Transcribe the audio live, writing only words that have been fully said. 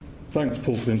Thanks,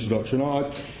 Paul, for the introduction.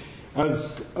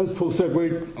 As Paul said,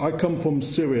 I come from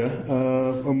Syria,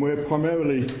 and we're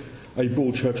primarily a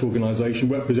broad church organisation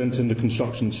representing the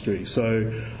construction industry.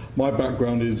 So my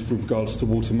background is with regards to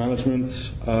water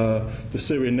management, the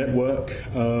Syrian network,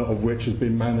 of which has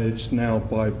been managed now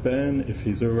by Ben, if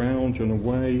he's around. Do you want to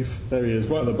wave? There he is,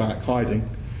 right at the back, hiding.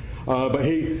 But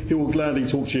he will gladly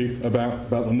talk to you about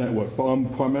the network. But I'm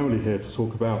primarily here to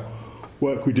talk about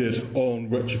work we did on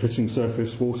retrofitting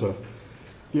surface water.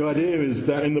 The idea is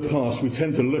that in the past we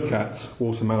tend to look at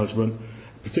water management,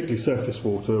 particularly surface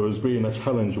water, as being a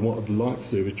challenge, and what I'd like to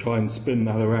do is try and spin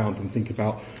that around and think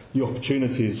about the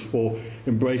opportunities for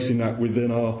embracing that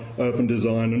within our urban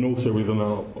design and also within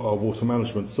our water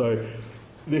management. So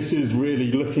this is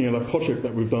really looking at a project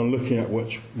that we've done looking at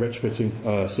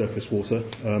retrofitting surface water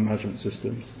management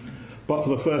systems. But for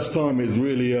the first time, it's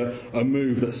really a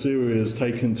move that Syria has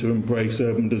taken to embrace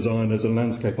urban designers and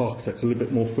landscape architects a little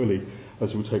bit more fully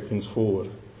as we take things forward.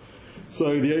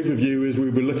 So the overview is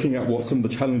we'll be looking at what some of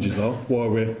the challenges are, why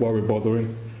we're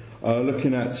bothering,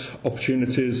 looking at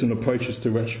opportunities and approaches to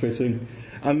retrofitting,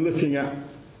 and looking at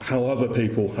how other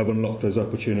people have unlocked those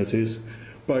opportunities,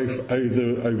 both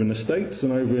over in the States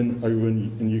and over in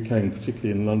the UK, and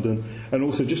particularly in London, and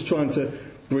also just trying to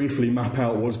briefly map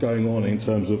out what's going on in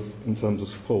terms of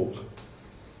support.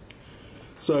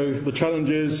 So the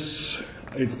challenges.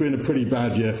 It's been a pretty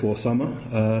bad year for summer.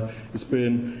 It's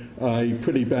been a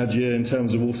pretty bad year in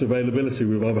terms of water availability.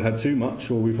 We've either had too much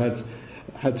or we've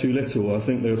had too little. I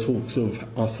think there are talks of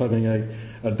us having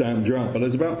a damp drought, but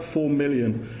there's about 4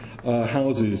 million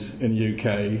houses in the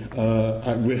UK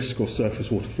at risk of surface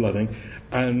water flooding,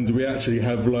 and we actually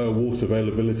have lower water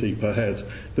availability per head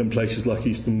than places like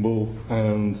Istanbul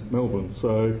and Melbourne.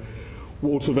 So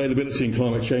water availability and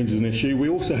climate change is an issue. We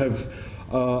also have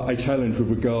a challenge with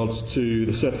regards to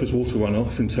the surface water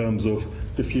runoff in terms of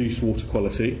diffuse water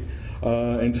quality,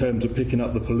 in terms of picking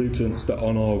up the pollutants that are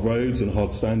on our roads and hard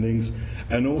standings,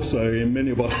 and also in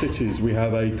many of our cities we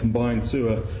have a combined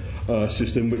sewer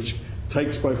system which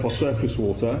takes both our surface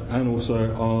water and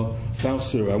also our foul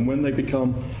sewer, and when they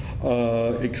become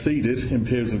exceeded in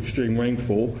periods of extreme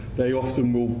rainfall, they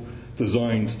often will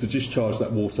designed to discharge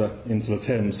that water into the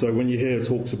Thames. So when you hear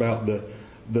talks about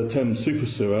the Thames super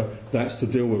sewer, that's to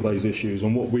deal with those issues.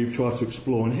 And what we've tried to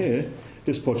explore in here,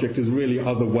 this project, is really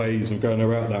other ways of going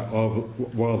around that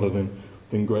rather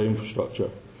than grey infrastructure.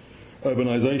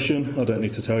 Urbanisation, I don't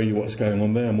need to tell you what's going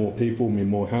on there. More people mean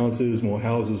more houses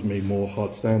mean more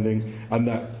hard standing, and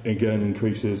that again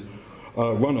increases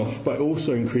runoff, but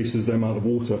also increases the amount of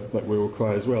water that we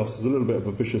require as well. So there's a little bit of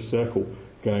a vicious circle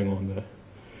going on there.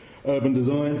 Urban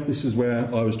design, this is where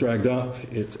I was dragged up.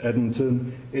 It's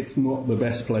Edmonton. It's not the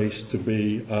best place to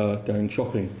be going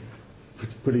shopping.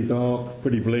 It's pretty dark,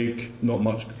 pretty bleak, not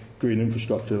much green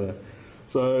infrastructure there.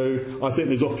 So I think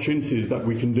there's opportunities that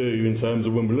we can do in terms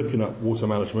of when we're looking at water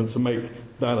management to make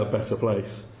that a better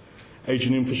place.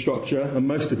 Aging infrastructure, and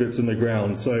most of it's in the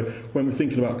ground. So when we're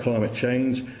thinking about climate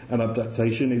change and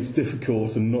adaptation, it's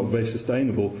difficult and not very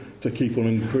sustainable to keep on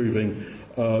improving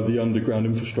the underground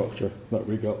infrastructure that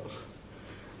we got.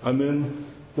 And then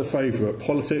the favourite,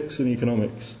 politics and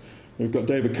economics. We've got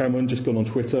David Cameron just gone on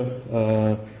Twitter,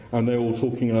 and they're all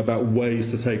talking about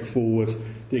ways to take forward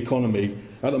the economy.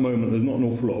 At the moment, there's not an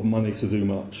awful lot of money to do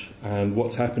much, and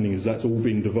what's happening is that's all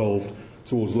being devolved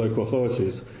towards local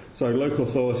authorities. So local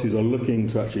authorities are looking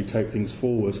to actually take things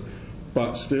forward,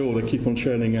 but still they keep on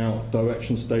churning out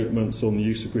direction statements on the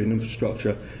use of green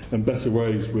infrastructure and better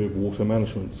ways with water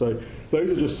management. So those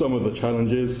are just some of the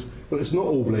challenges, but it's not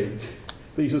all bleak.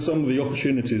 These are some of the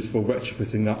opportunities for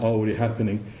retrofitting that are already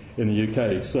happening in the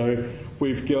UK. So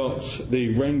we've got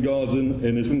the Rain Garden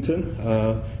in Islington,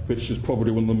 which is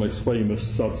probably one of the most famous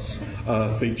SUDS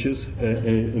features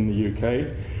in the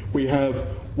UK. We have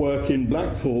work in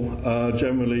Blackpool,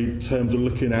 generally in terms of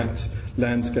looking at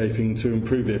landscaping to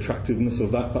improve the attractiveness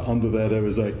of that, but under there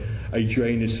is a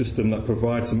drainage system that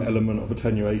provides some element of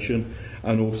attenuation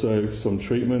and also some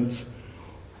treatment.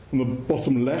 On the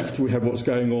bottom left we have what's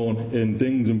going on in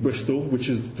Dings and Bristol, which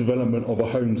is the development of a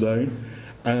home zone,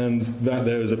 and that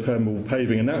there is a permeable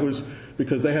paving, and that was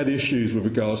because they had issues with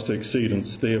regards to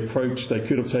exceedance. The approach they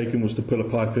could have taken was to pull a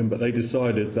pipe in, but they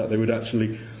decided that they would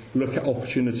actually look at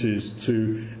opportunities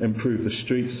to improve the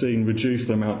street scene, reduce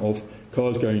the amount of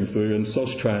cars going through, and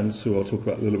Sostrans, who I'll talk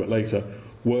about a little bit later,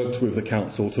 worked with the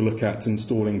council to look at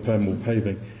installing permeable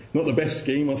paving. Not the best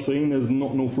scheme I've seen, there's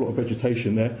not an awful lot of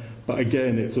vegetation there, but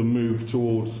again it's a move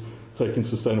towards taking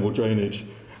sustainable drainage.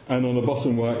 And on the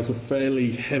bottom right is a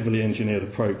fairly heavily engineered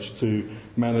approach to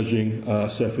managing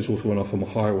surface water runoff from a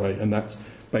highway, and that's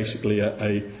basically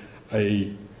a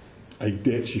a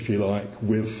ditch, if you like,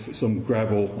 with some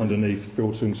gravel underneath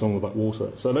filtering some of that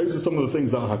water. So those are some of the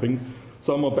things that are happening.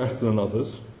 Some are better than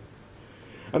others.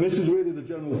 And this is really the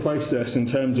general process in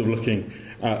terms of looking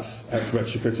at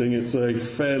retrofitting. It's a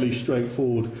fairly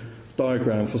straightforward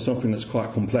diagram for something that's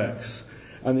quite complex.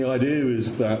 And the idea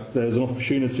is that there's an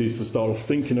opportunity to start off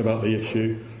thinking about the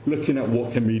issue, looking at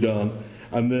what can be done,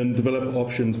 and then develop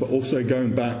options, but also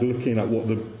going back, looking at what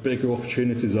the bigger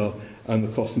opportunities are and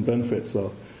the costs and benefits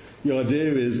are. The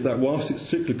idea is that whilst it's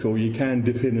cyclical, you can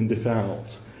dip in and dip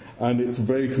out. And it's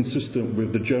very consistent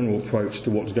with the general approach to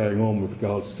what's going on with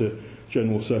regards to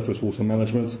general surface water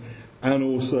management. And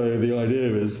also the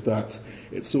idea is that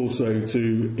it's also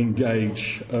to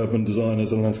engage urban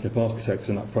designers and landscape architects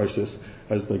in that process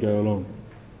as they go along.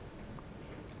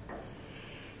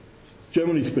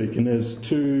 Generally speaking, there's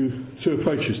two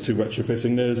approaches to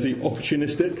retrofitting. There's the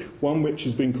opportunistic one, which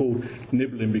has been called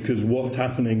nibbling, because what's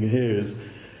happening here is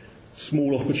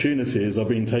small opportunities are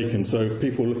being taken. So if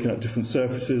people are looking at different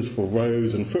surfaces for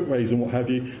roads and footways and what have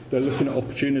you, they're looking at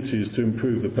opportunities to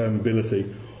improve the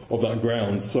permeability of that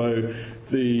ground. So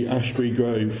the Ashbury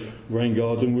Grove Rain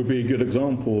Garden would be a good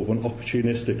example of an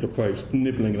opportunistic approach,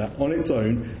 nibbling that. On its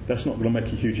own, that's not going to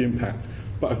make a huge impact.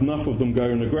 But if enough of them go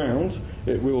in the ground,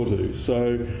 it will do.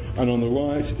 So, and on the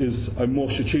right is a more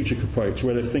strategic approach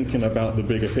where they're thinking about the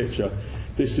bigger picture.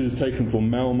 This is taken from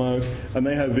Malmo, and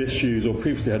they have issues, or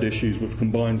previously had issues, with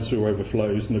combined sewer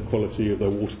overflows and the quality of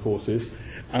their watercourses,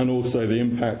 and also the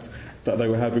impact that they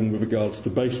were having with regards to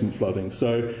basement flooding.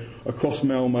 So across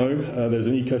Malmo, there's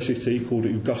an eco-city called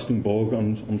Augustenborg.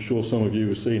 I'm sure some of you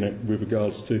have seen it with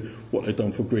regards to what they've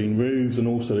done for green roofs, and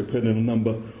also they put in a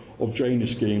number of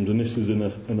drainage schemes, and this is in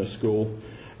a school.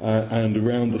 And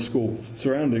around the school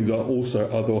surroundings are also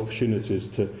other opportunities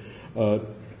to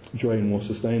drain more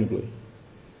sustainably.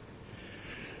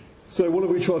 So what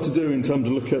have we tried to do in terms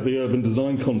of look at the urban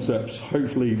design concepts?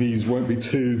 Hopefully these won't be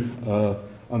too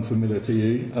unfamiliar to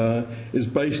you. Is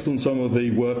based on some of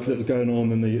the work that's going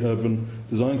on in the urban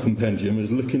design compendium, is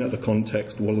looking at the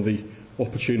context, what are the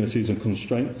opportunities and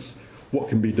constraints, what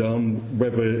can be done,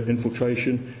 whether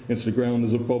infiltration into the ground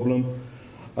is a problem,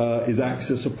 is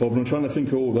access a problem, trying to think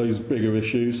of all those bigger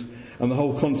issues. And the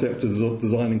whole concept is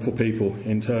designing for people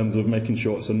in terms of making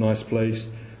sure it's a nice place,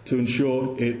 to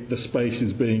ensure the space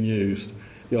is being used.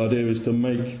 The idea is to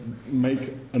make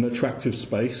an attractive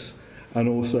space, and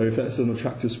also if that's an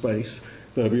attractive space,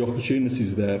 there'll be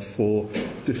opportunities there for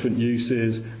different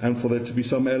uses, and for there to be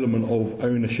some element of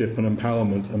ownership and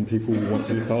empowerment, and people will want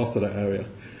to look after that area.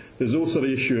 There's also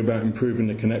the issue about improving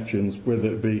the connections, whether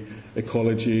it be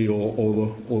ecology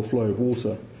or the flow of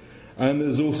water. And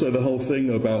there's also the whole thing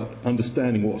about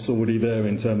understanding what's already there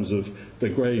in terms of the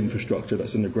grey infrastructure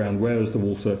that's in the ground. Where is the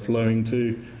water flowing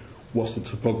to? What's the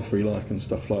topography like and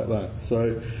stuff like that.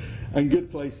 So, and good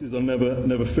places are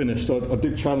never finished. I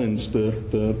did challenge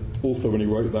the author when he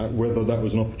wrote that, whether that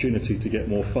was an opportunity to get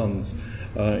more funds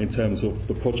in terms of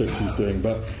the projects he's doing.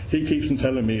 But he keeps on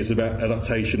telling me it's about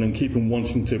adaptation and keeping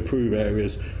wanting to improve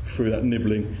areas through that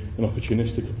nibbling and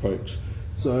opportunistic approach.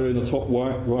 So in the top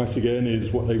right again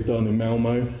is what they've done in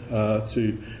Malmo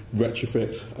to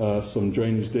retrofit some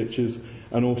drainage ditches,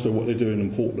 and also what they're doing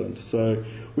in Portland. So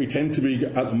we tend to be,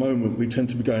 at the moment,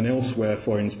 going elsewhere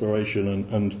for inspiration,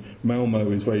 and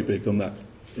Malmo is very big on that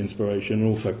inspiration, and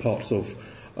also parts of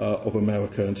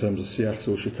America in terms of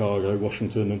Seattle, Chicago,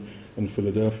 Washington and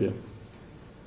Philadelphia.